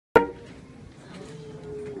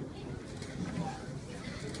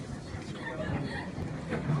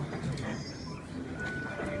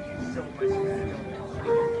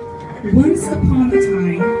Once upon a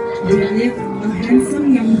time, there lived a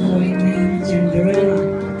handsome young boy named Genderalla.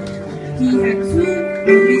 He had two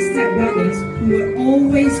ugly stepbrothers who were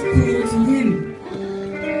always cruel to him.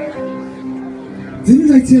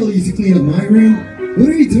 Didn't I tell you to clean up my room? What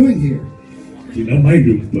are you doing here? Clean up my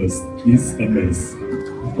room first. It's a mess.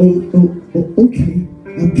 Oh, okay.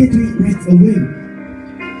 I'll get to it right away.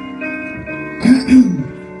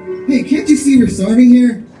 Hey, can't you see we're starving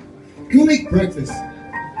here? Go make breakfast.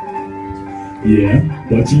 Yeah,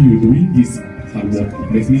 watching you doing this hard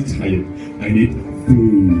work makes me tired. I need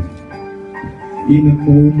food. In a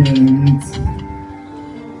moment.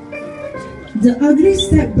 The ugly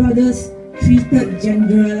stepbrothers treated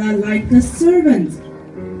Genderalla like a servant.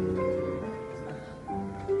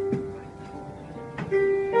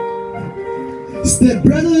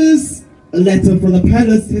 Stepbrothers! A letter from the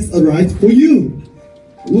palace has arrived for you.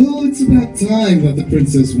 Well, it's about time that the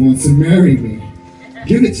princess wants to marry me.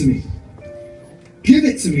 Give it to me. Give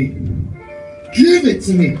it to me. Give it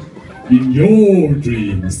to me. In your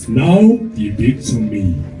dreams, now give it to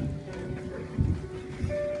me.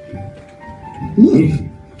 Look,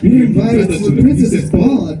 we're invited to the princess's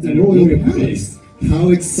ball at the royal palace.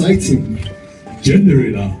 How exciting.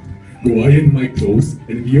 Genderalla, go iron my clothes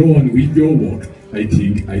and go on with your work. I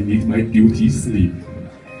think I need my beauty sleep.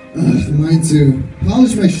 Mine too.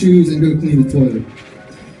 Polish my shoes and go clean the toilet.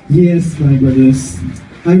 Yes, my brothers.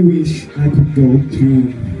 I wish I could go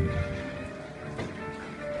too.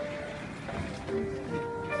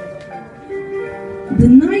 The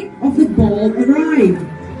night of the ball arrived.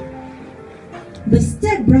 The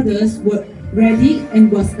stepbrothers were ready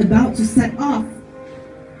and was about to set off.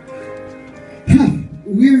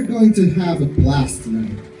 We're going to have a blast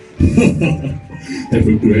tonight. Have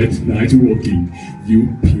a great night working,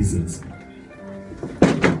 you peasants.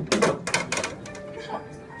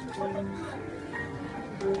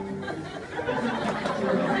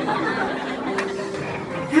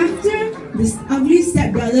 After the ugly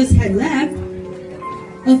stepbrothers had left,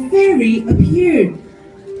 a fairy appeared.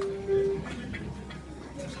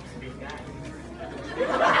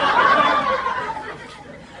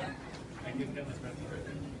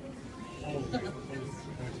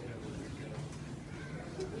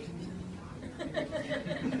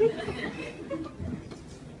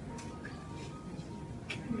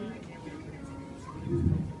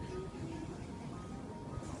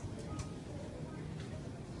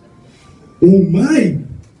 Oh my!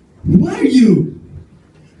 Who are you?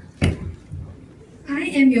 I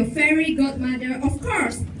am your fairy godmother, of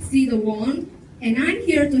course. See the wand? And I'm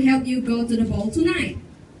here to help you go to the ball tonight.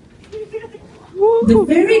 The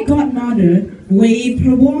fairy godmother waved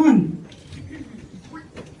her wand.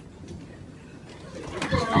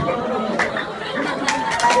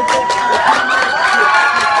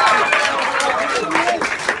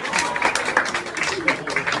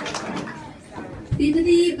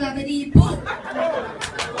 Bibbidi bobbidi boom!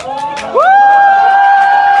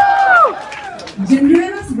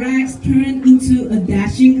 Genderella's rags turned into a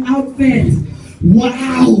dashing outfit.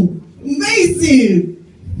 Wow! Amazing!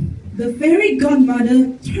 The fairy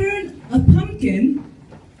godmother turned a pumpkin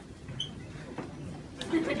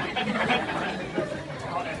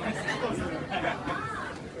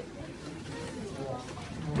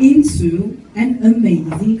into an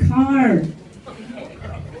amazing car.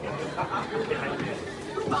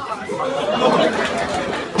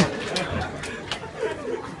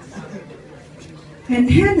 And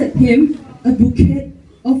handed him a bouquet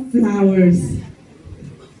of flowers.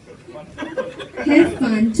 Have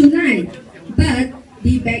fun tonight, but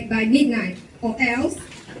be back by midnight, or else.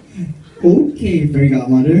 Okay, fairy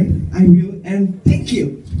godmother. I will, and thank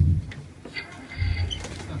you.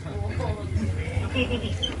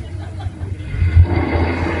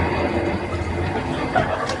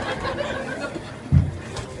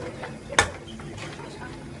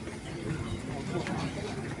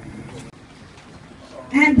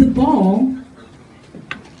 At the ball,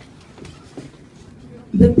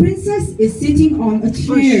 the princess is sitting on a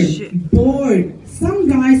chair, bored. Some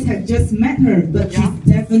guys have just met her, but she's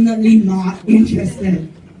definitely not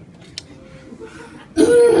interested.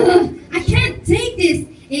 Ugh, I can't take this.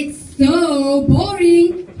 It's so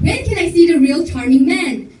boring. When can I see the real charming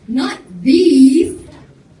man? Not these.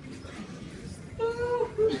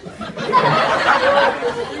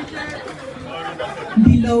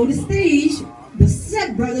 Below the stage, the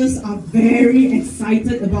stepbrothers are very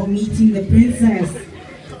excited about meeting the princess.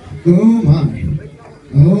 Oh my.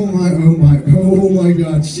 Oh my, oh my, oh my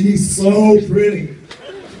god, she's so pretty.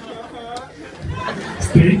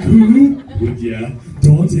 Stay cool, would ya?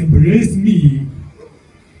 Don't embarrass me.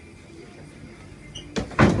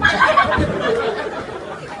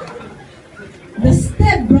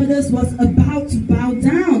 Palace was about to bow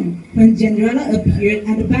down when Genderalla appeared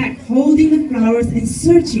at the back holding the flowers and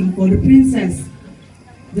searching for the princess.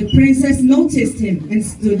 The princess noticed him and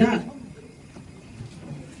stood up.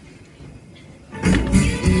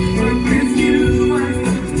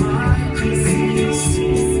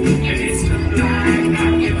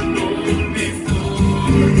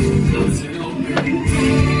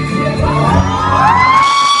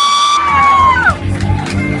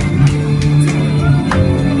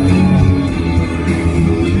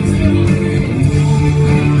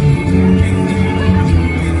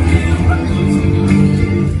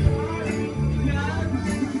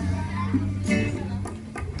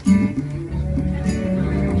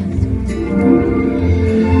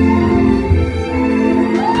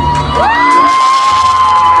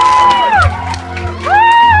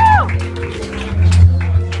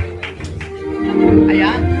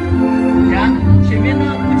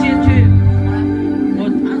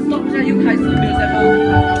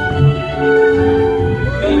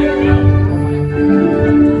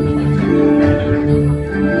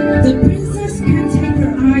 The princess can't take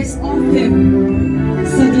her eyes off him.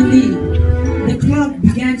 Suddenly, the clock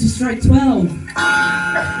began to strike 12.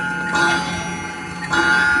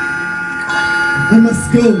 I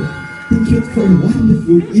must go. Thank you for a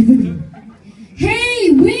wonderful evening.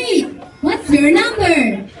 Hey, wait! What's your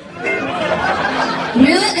number?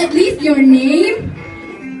 Well, at least your name?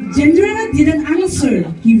 Genderalla didn't answer.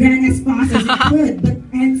 He ran as fast as he could, but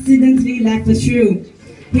accidentally left the shoe.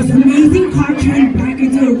 His amazing car turned back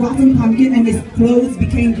into a rotten pumpkin and his clothes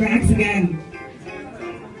became rags again.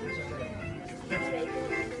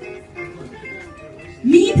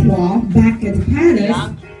 Meanwhile, back at the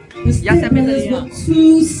palace, the stepbrothers were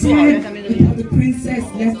too sad about the princess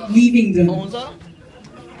leaving them. 红色，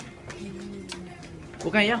我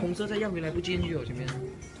看一下红色再要回来不进去哦，前面。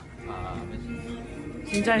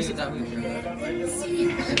现在是。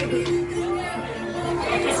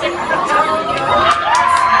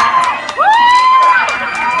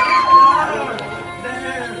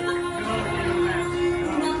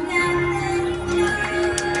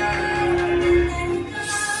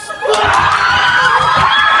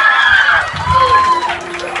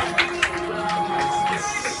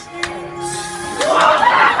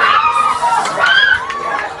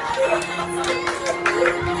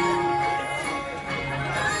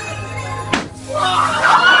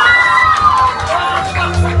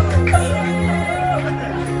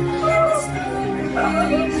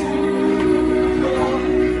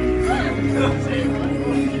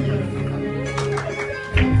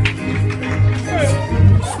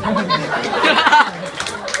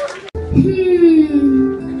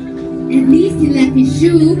At least he left his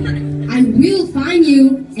shoe. I will find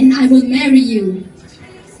you and I will marry you.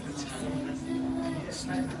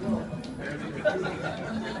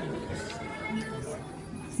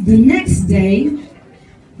 The next day,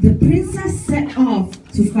 the princess set off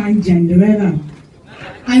to find Genderalla.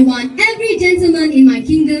 I want every gentleman in my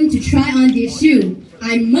kingdom to try on this shoe.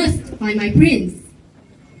 I must find my prince.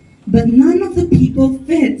 But none of the people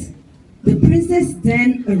fit. The princess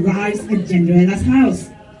then arrives at Genderella's house.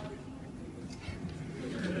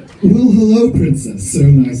 Well, hello, princess. So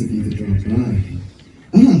nice of you to drop by.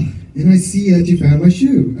 Ah, and I see that you found my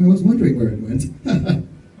shoe. I was wondering where it went.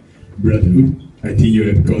 Brother, I think you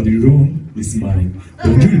have got it wrong. It's mine.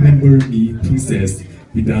 Don't you remember me, princess?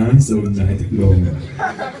 We danced all night long.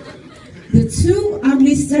 The two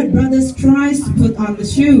ugly stepbrothers tries to put on the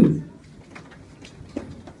shoe.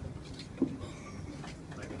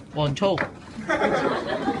 我很臭。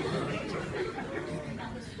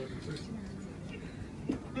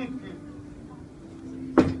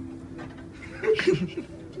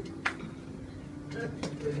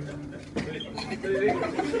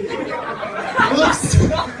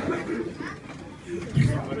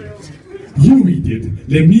You idiot!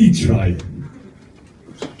 Let me try.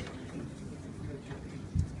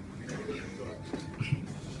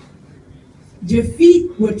 Their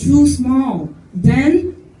feet were too small.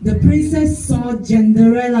 Then the princess saw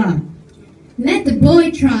Genderalla. Let the boy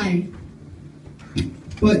try.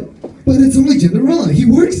 But it's only Genderalla. He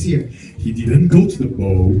works here. He didn't go to the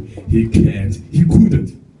ball. He can't. He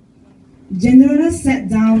couldn't. Genderalla sat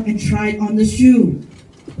down and tried on the shoe.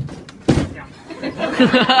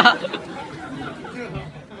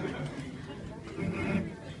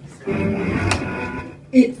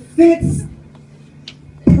 It fits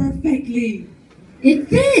perfectly. It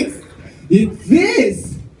fits. It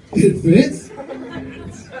fits. It fits.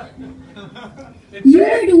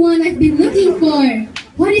 You're the one I've been looking for.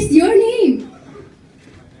 What is your name?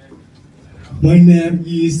 My name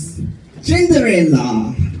is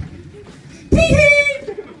Genderalla.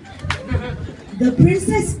 The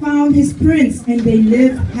princess found his prince and they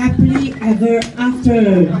lived happily ever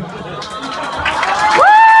after.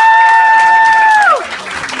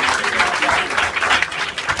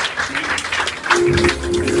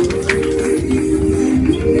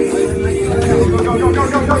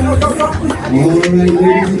 Alright,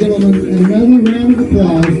 ladies and gentlemen, another round of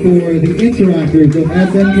applause for the interactors of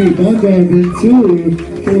SNK Bandar Bintulu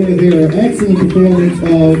for their excellent performance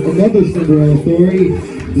of another Cinderella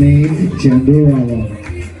story named Genderalla.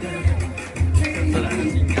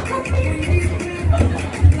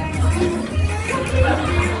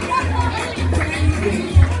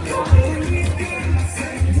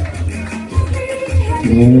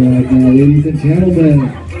 Alright, now ladies and gentlemen,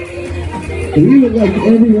 we would like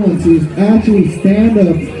everyone to actually stand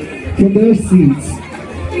up from their seats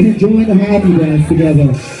and join the happy dance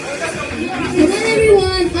together. Come on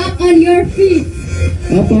everyone, up on your feet.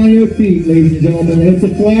 Up on your feet, ladies and gentlemen. It's a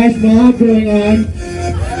flash mob going on.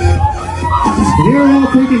 They're all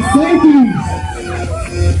taking selfies.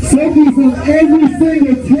 Selfies on every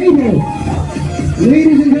single table.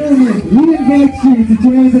 Ladies and gentlemen, we invite you to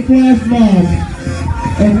join the flash mob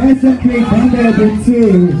of SNK Bandar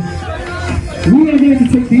Bintulu. We are going to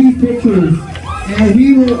take these pictures and we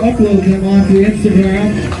will upload them onto Instagram.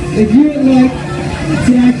 If you would like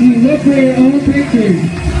to actually look for your own pictures,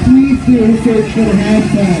 please do search for the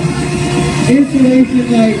hashtag Installation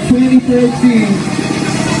Night 2014.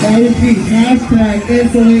 I repeat, hashtag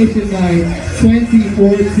Installation Night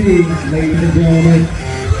 2014, ladies and gentlemen.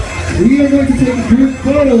 We are going to take a group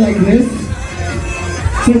photo like this,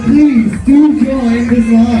 so please do join this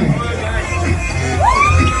line.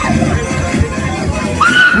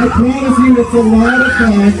 I promise you it's a lot of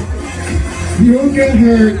fun. You won't get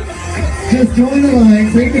hurt. Just join the line,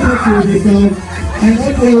 take a picture of yourself, and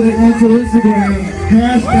upload it onto Instagram.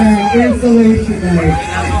 Hashtag Installation Night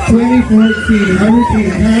 2014. I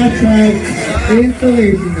repeat, hashtag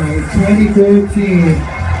Installation Night 2014.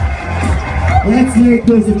 Let's make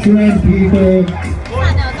this a trend, people.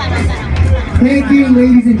 Thank you,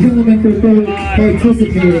 ladies and gentlemen, for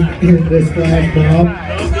participating in this flash mob.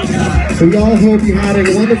 We all hope you had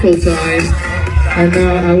a wonderful time, and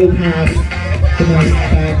now I will pass the mic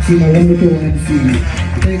back to my wonderful MC.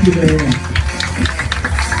 Thank you very much.